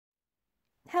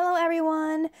Hello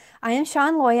everyone! I am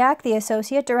Shawn Loyack, the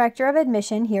Associate Director of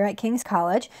Admission here at King's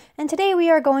College, and today we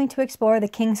are going to explore the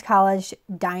King's College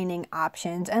dining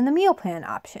options and the meal plan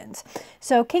options.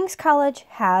 So King's College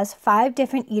has 5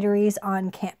 different eateries on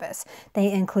campus.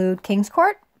 They include King's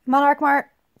Court, Monarch Mart,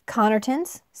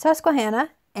 Connerton's, Susquehanna,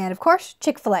 and of course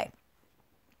Chick-Fil-A.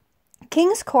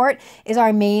 King's Court is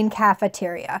our main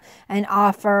cafeteria and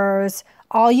offers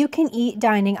all-you-can-eat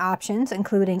dining options,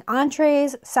 including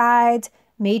entrees, sides,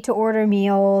 made-to-order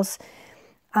meals.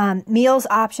 Meals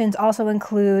options also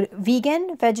include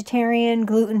vegan, vegetarian,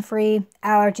 gluten-free,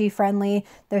 allergy-friendly.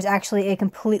 There's actually a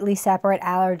completely separate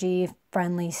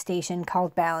allergy-friendly station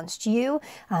called Balanced You.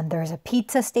 There's a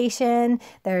pizza station.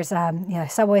 There's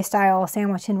Subway-style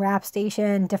sandwich and wrap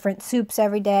station, different soups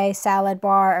every day, salad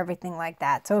bar, everything like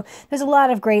that. So there's a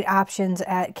lot of great options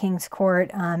at King's Court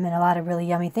and a lot of really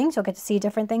yummy things. You'll get to see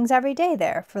different things every day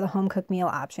there for the home-cooked meal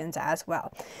options as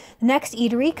well. The next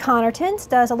eatery, Connerton's,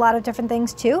 does a lot of different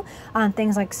things too.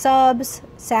 Things like subs,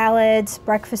 salads,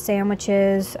 breakfast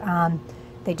sandwiches.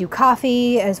 They do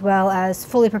coffee as well as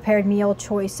fully prepared meal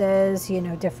choices,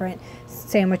 different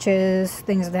sandwiches,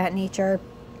 things of that nature.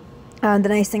 The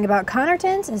nice thing about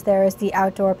Connerton's is there is the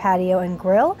outdoor patio and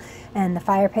grill and the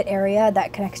fire pit area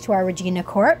that connects to our Regina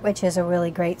Court, which is a really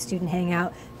great student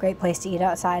hangout, great place to eat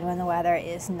outside when the weather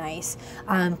is nice.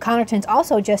 Connerton's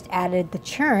also just added the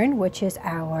Churn, which is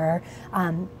our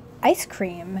ice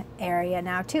cream area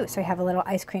now too. So we have a little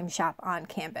ice cream shop on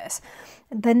campus.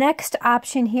 The next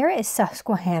option here is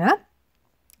Susquehanna.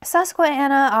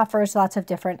 Susquehanna offers lots of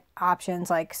different options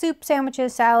like soup,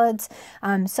 sandwiches, salads.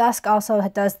 Susk also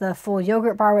does the full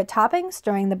yogurt bar with toppings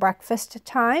during the breakfast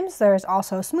times. There's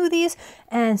also smoothies,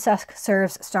 and Susk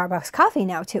serves Starbucks coffee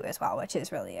now too as well, which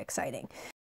is really exciting.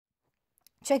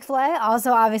 Chick-fil-A,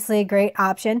 also obviously a great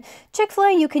option.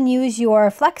 Chick-fil-A, you can use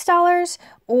your Flex Dollars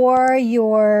or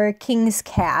your King's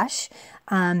Cash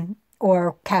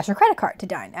or cash or credit card to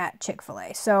dine at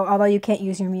Chick-fil-A. So although you can't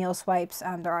use your meal swipes,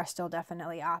 there are still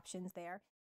definitely options there.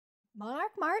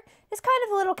 Monarch Mart is kind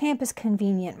of a little campus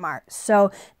convenient mart. So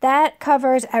that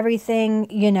covers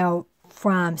everything,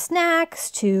 from snacks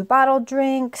to bottled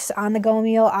drinks, on-the-go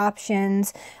meal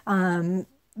options,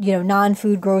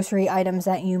 non-food grocery items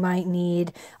that you might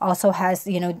need. Also has,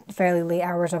 fairly late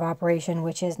hours of operation,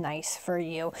 which is nice for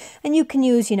you. And you can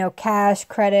use, cash,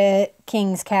 credit,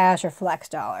 King's Cash, or Flex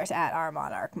Dollars at our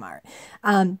Monarch Mart.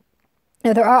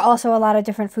 There are also a lot of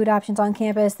different food options on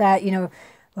campus that,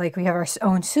 like we have our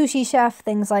own sushi chef,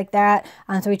 things like that.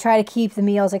 So we try to keep the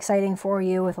meals exciting for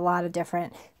you with a lot of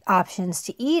different options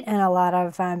to eat and a lot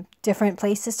of different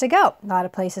places to go. A lot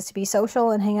of places to be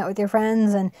social and hang out with your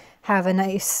friends and have a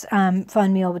nice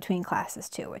fun meal between classes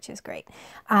too, which is great.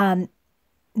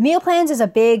 Meal plans is a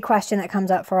big question that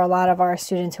comes up for a lot of our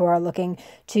students who are looking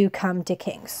to come to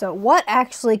King's. So what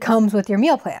actually comes with your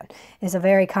meal plan is a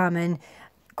very common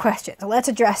question. So let's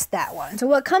address that one. So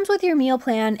what comes with your meal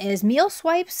plan is meal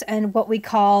swipes and what we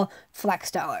call Flex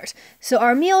Dollars. So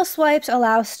our meal swipes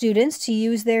allow students to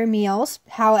use their meals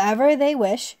however they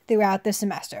wish throughout the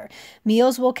semester.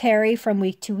 Meals will carry from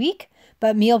week to week,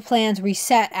 but meal plans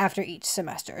reset after each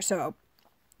semester. So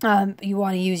you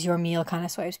want to use your meal kind of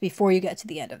swipes before you get to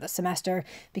the end of the semester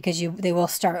because they will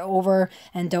start over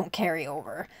and don't carry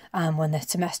over when the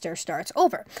semester starts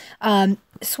over.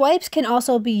 Swipes can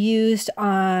also be used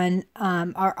on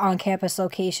our on-campus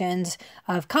locations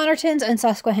of Connerton's and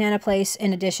Susquehanna Place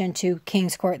in addition to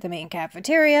King's Court, the main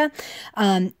cafeteria.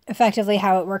 Effectively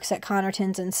how it works at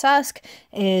Connerton's and Susk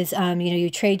is you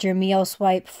trade your meal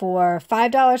swipe for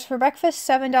 $5 for breakfast,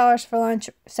 $7 for lunch,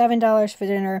 $7 for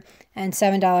dinner, and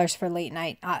 $7 for late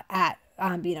night at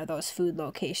those food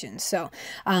locations. So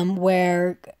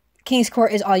where King's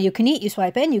Court is all you can eat, you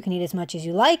swipe in, you can eat as much as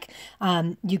you like.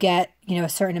 You get a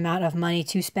certain amount of money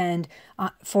to spend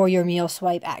for your meal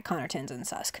swipe at Connerton's and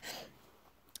Susk.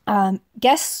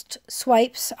 Guest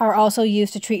swipes are also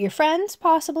used to treat your friends,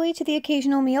 possibly to the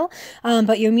occasional meal,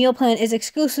 but your meal plan is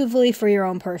exclusively for your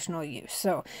own personal use.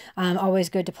 So always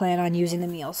good to plan on using the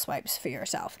meal swipes for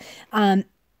yourself.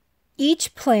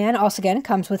 Each plan, also again,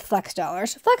 comes with Flex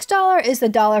Dollars. Flex Dollar is the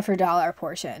dollar for dollar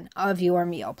portion of your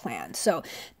meal plan. So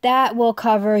that will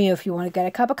cover, if you want to get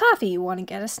a cup of coffee, you want to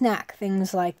get a snack,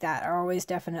 things like that are always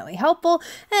definitely helpful.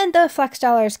 And the Flex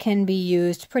Dollars can be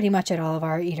used pretty much at all of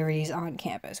our eateries on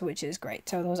campus, which is great.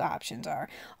 So those options are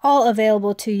all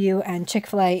available to you. And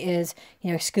Chick-fil-A is,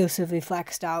 exclusively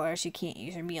Flex Dollars. You can't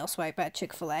use your meal swipe at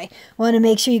Chick-fil-A. Want to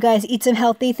make sure you guys eat some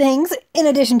healthy things in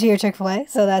addition to your Chick-fil-A.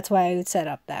 So that's why I would set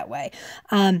up that way.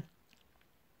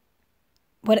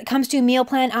 when it comes to meal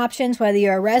plan options, whether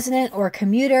you're a resident or a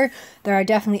commuter, there are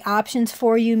definitely options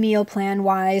for you meal plan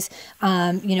wise.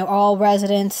 All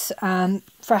residents,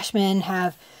 freshmen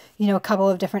have, a couple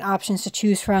of different options to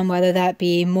choose from, whether that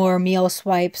be more meal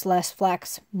swipes, less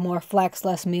flex, more flex,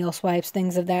 less meal swipes,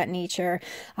 things of that nature.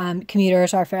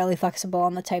 Commuters are fairly flexible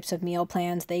on the types of meal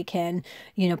plans they can,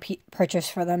 purchase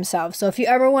for themselves. So if you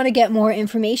ever want to get more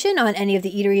information on any of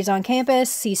the eateries on campus,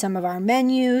 see some of our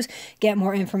menus, get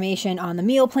more information on the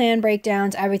meal plan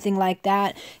breakdowns, everything like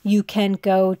that, you can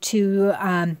go to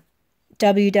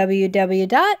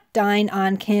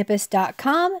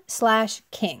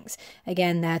www.dineoncampus.com/kings.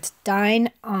 Again, that's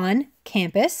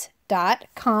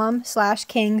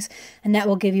dineoncampus.com/kings, and that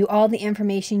will give you all the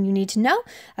information you need to know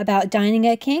about dining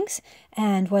at King's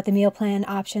and what the meal plan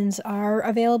options are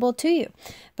available to you.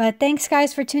 But thanks,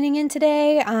 guys, for tuning in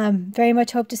today. Very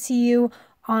much hope to see you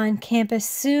on campus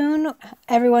soon.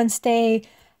 Everyone stay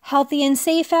healthy and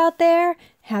safe out there.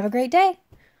 Have a great day.